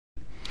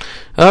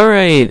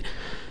Alright,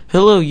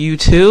 hello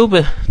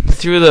YouTube.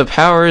 Through the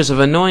powers of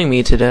annoying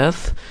me to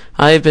death,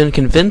 I have been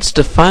convinced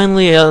to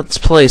finally let's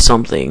play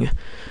something.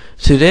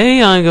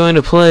 Today I'm going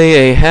to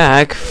play a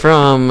hack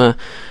from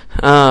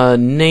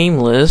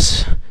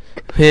Nameless,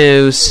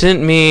 who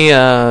sent me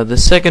the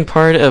second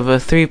part of a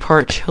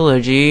 3-part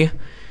trilogy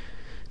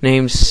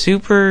named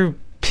Super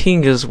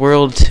Pinga's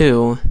World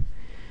 2.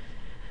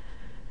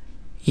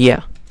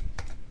 Yeah.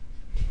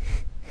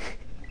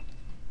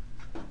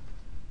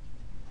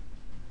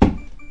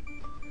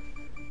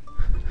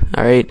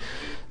 Alright.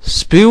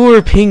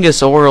 Spooer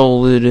Pingus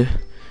World.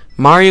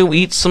 Mario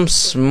eats some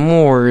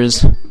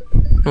s'mores.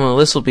 Well,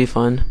 this'll be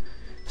fun.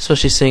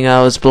 Especially seeing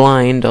I was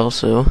blind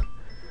also.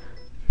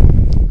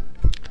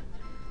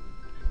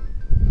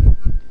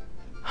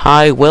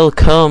 Hi,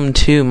 welcome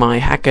to my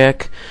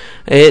hack.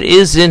 It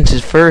isn't the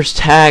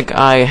first hack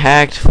I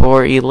hacked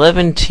for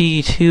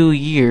 11-2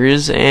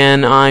 years,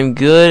 and I'm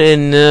good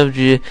enough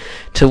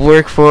to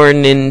work for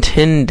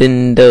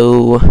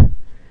Nintendo.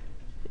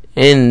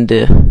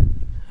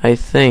 I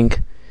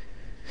think.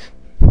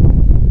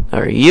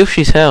 Alright,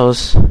 Yoshi's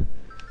house.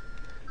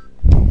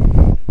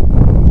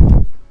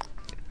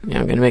 Yeah,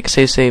 I'm gonna make a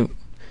save.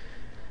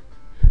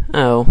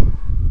 Oh.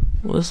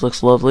 Well, this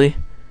looks lovely.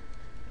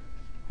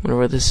 Wonder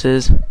what this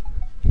is.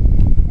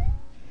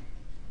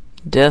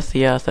 Death?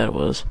 Yeah, I thought it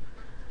was.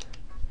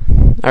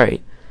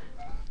 Alright.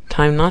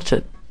 Time not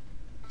to...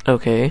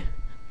 Okay.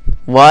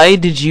 Why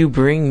did you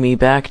bring me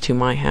back to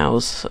my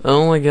house?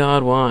 Oh my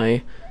god,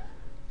 why?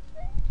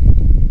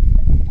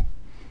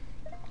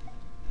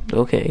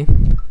 Okay.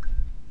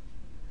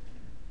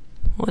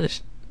 What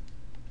is...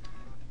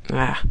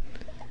 Ah.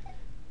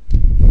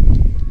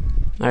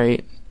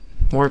 Alright.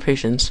 More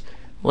patience.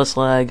 Less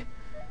lag.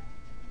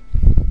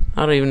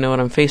 I don't even know what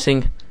I'm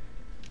facing.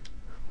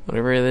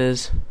 Whatever it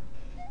is.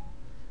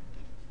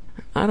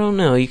 I don't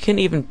know. You can't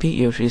even beat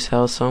Yoshi's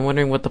house, so I'm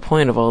wondering what the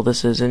point of all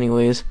this is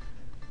anyways.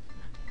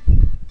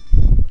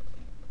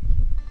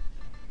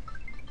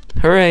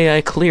 Hooray,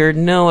 I cleared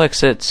no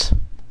exits.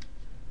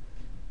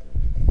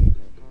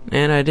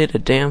 And I did a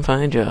damn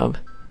fine job.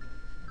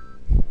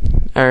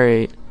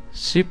 Alright.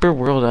 Super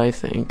World, I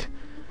think.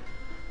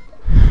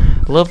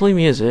 Lovely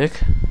music.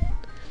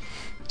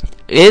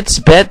 It's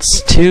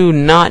bets to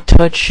not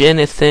touch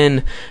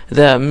anything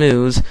that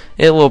moves.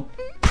 It will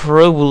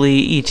probably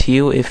eat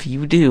you if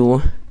you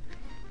do.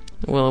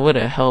 Well, it would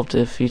have helped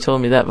if you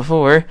told me that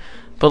before.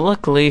 But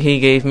luckily, he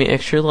gave me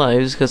extra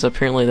lives, because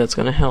apparently that's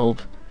going to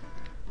help.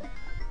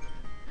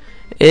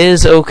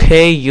 Is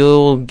okay,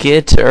 you'll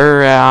get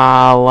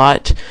a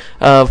lot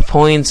of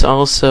points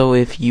also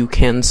if you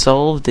can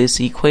solve this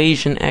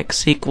equation.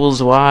 X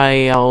equals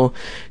Y. I'll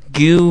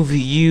give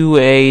you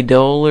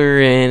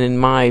 $1 and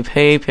my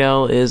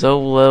PayPal is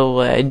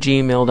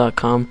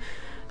olo@gmail.com.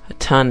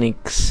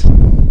 Tonics.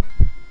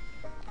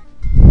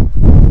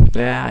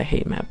 Ah, I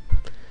hate map.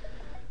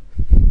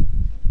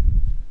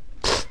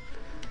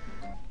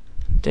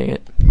 Dang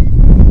it.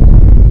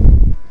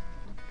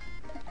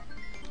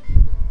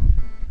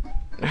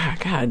 Ah,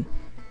 God.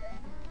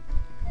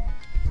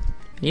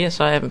 Yes,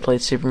 I haven't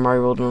played Super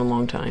Mario World in a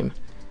long time.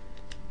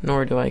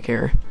 Nor do I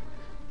care.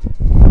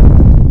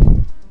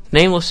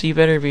 Nameless, you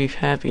better be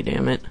happy,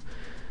 damn it.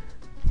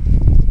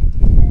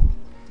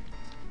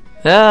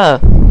 Ah!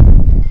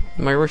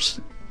 My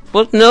worst...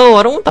 What? No,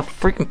 I don't want the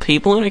freaking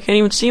people, and I can't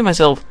even see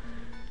myself.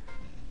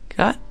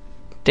 God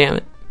damn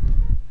it.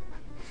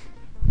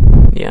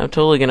 Yeah, I'm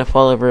totally gonna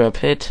fall over a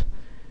pit.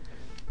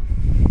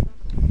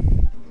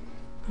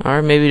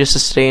 Or maybe just to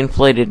stay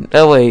inflated.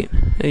 Oh wait,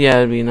 yeah,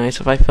 it'd be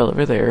nice if I fell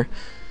over there.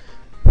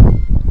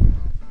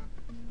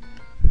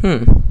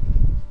 Well,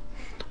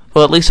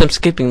 at least I'm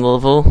skipping the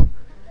level.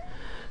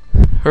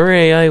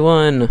 Hooray, I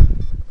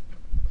won.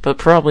 But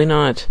probably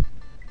not.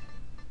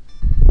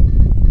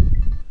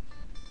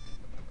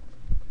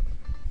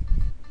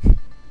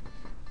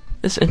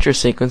 This intro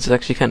sequence is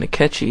actually kind of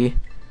catchy.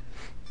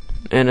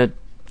 In a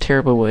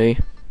terrible way.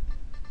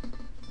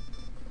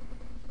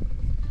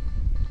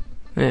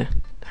 Yeah.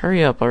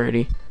 Hurry up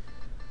already.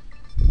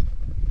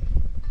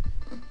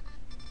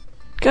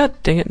 God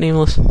dang it,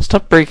 Nameless.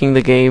 Stop breaking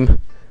the game.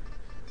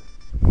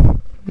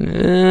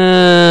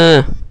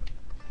 It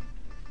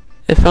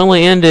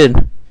finally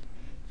ended.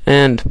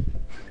 And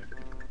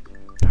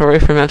hooray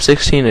for map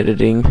 16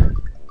 editing.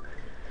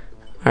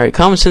 Alright,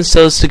 common sense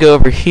tells us to go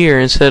over here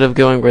instead of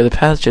going where the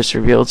path just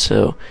revealed,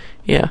 so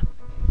yeah.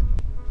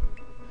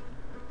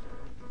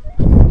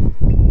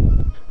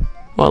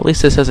 Well, at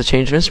least this has a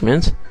change of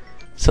instruments.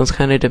 Sounds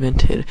kinda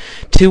demented.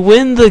 To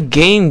win the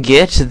game,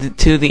 get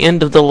to the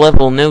end of the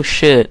level. No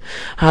shit.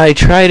 I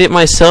tried it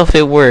myself,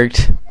 it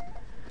worked.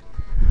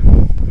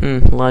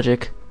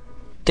 Logic.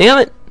 Damn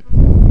it!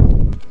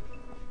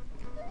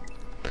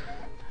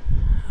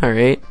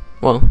 Alright.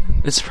 Well,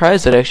 it's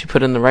surprised that I actually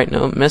put in the right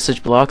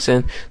message blocks,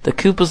 and the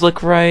Koopas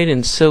look right,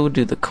 and so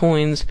do the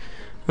coins.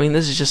 I mean,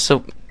 this is just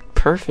so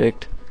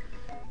perfect.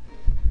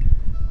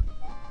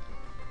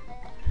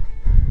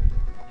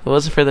 If it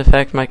wasn't for the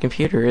fact my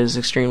computer is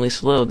extremely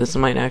slow, this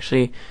might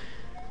actually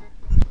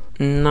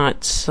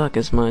not suck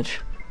as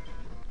much.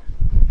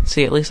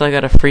 See, at least I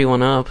got a free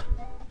one up.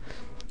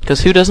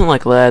 Because who doesn't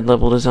like LAD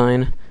level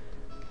design?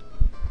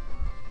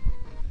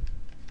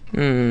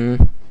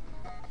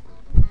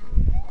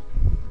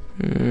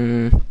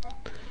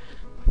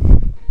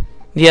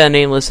 Yeah,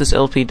 Nameless, this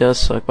LP does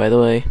suck, by the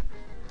way.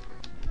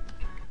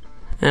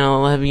 And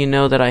I'll have you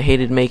know that I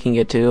hated making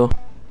it, too.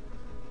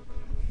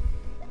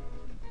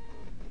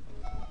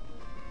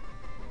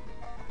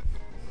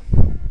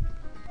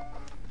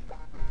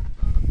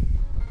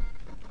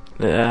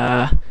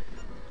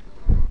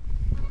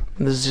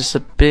 This is just a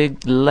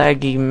big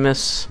laggy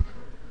mess.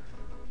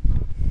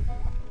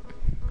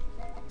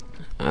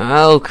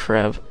 Oh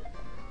crap.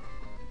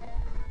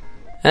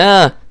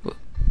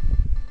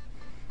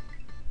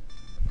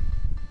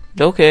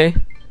 Okay.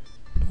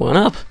 One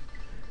up.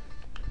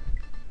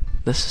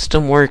 The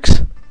system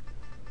works.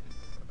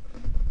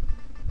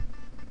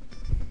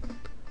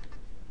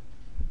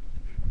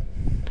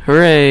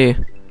 Hooray.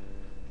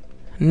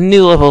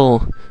 New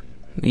level.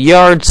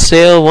 Yard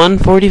sale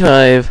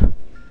 145.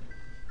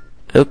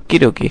 Okie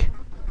dokie.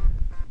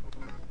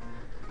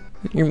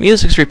 Your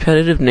music's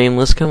repetitive,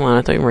 Nameless. Come on,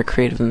 I thought you were more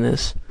creative than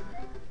this.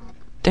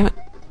 Damn it.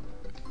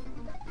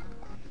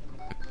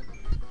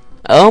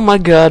 Oh my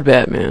god,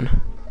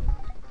 Batman.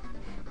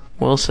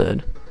 Well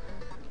said.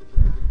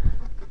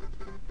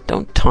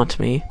 Don't taunt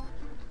me.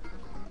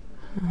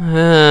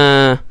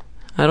 I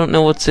don't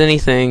know what's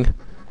anything.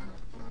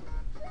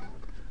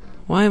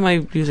 Why am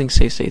I using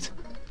save states?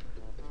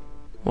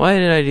 Why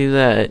did I do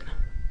that?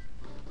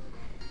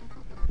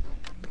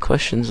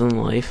 Questions in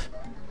life.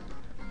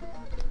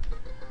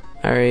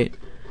 Alright.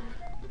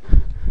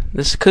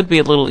 This could be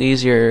a little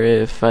easier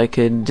if I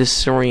could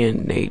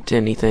disorientate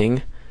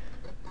anything.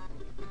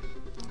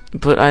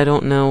 But I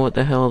don't know what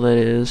the hell that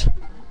is.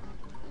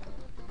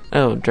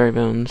 Oh, dry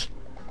bones.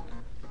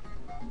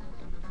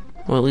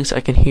 Well, at least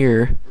I can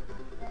hear.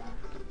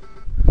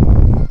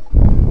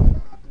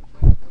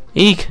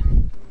 Eek!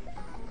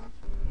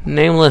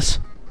 Nameless.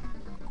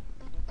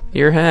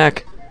 You're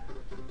hack.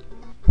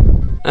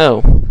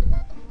 Oh.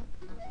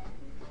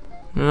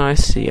 Oh, I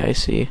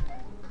see.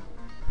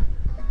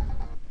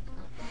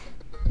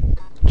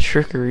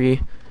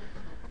 Trickery.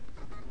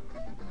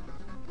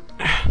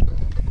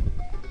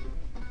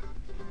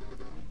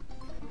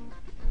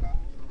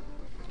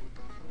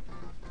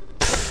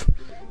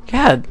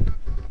 God.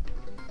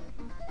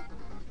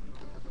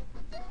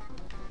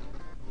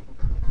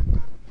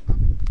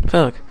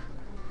 Fuck.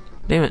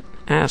 Damn it.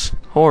 Ass.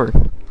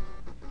 Whore.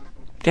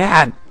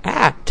 Dad.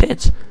 Ah,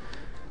 tits.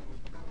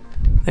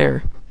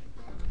 There.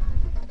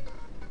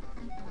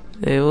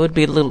 It would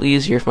be a little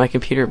easier if my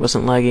computer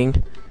wasn't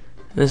lagging.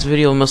 This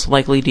video will most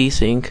likely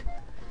desync.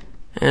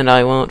 And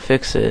I won't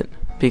fix it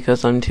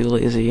because I'm too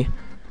lazy.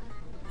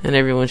 And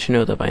everyone should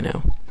know that by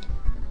now.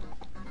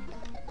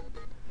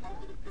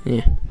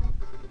 Yeah.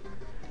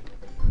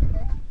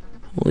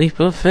 Leap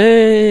of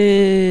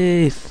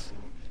faith!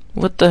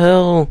 What the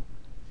hell?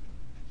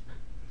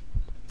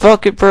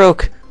 Fuck, it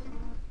broke!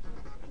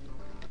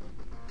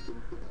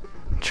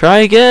 Try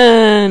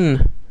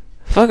again!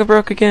 Fuck, it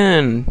broke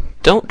again!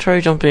 Don't try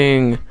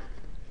jumping!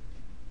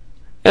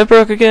 It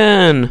broke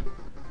again!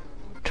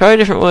 Try a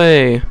different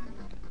way!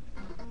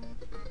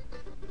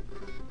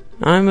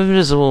 I'm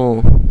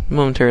invisible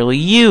momentarily.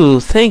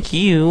 You! Thank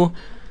you!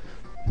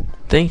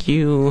 Thank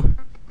you!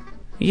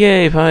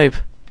 Yay, pipe!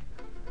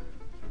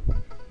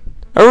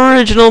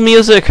 Original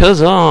music!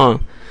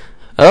 Huzzah!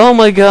 Oh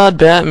my god,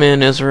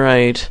 Batman is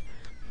right.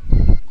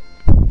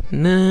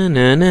 Na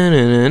na na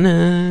na na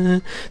na.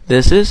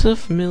 This is a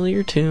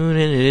familiar tune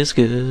and it is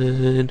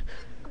good.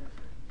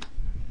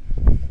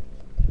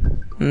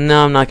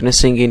 No, I'm not gonna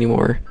sing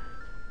anymore.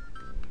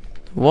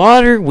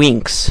 Water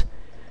winks.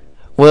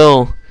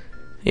 Well,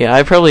 yeah,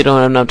 I probably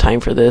don't have enough time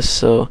for this,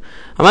 so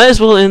I might as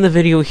well end the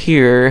video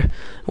here.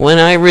 When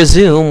I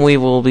resume, we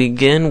will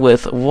begin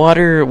with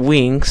Water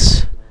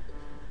Winks.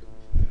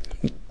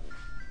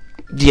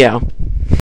 Yeah.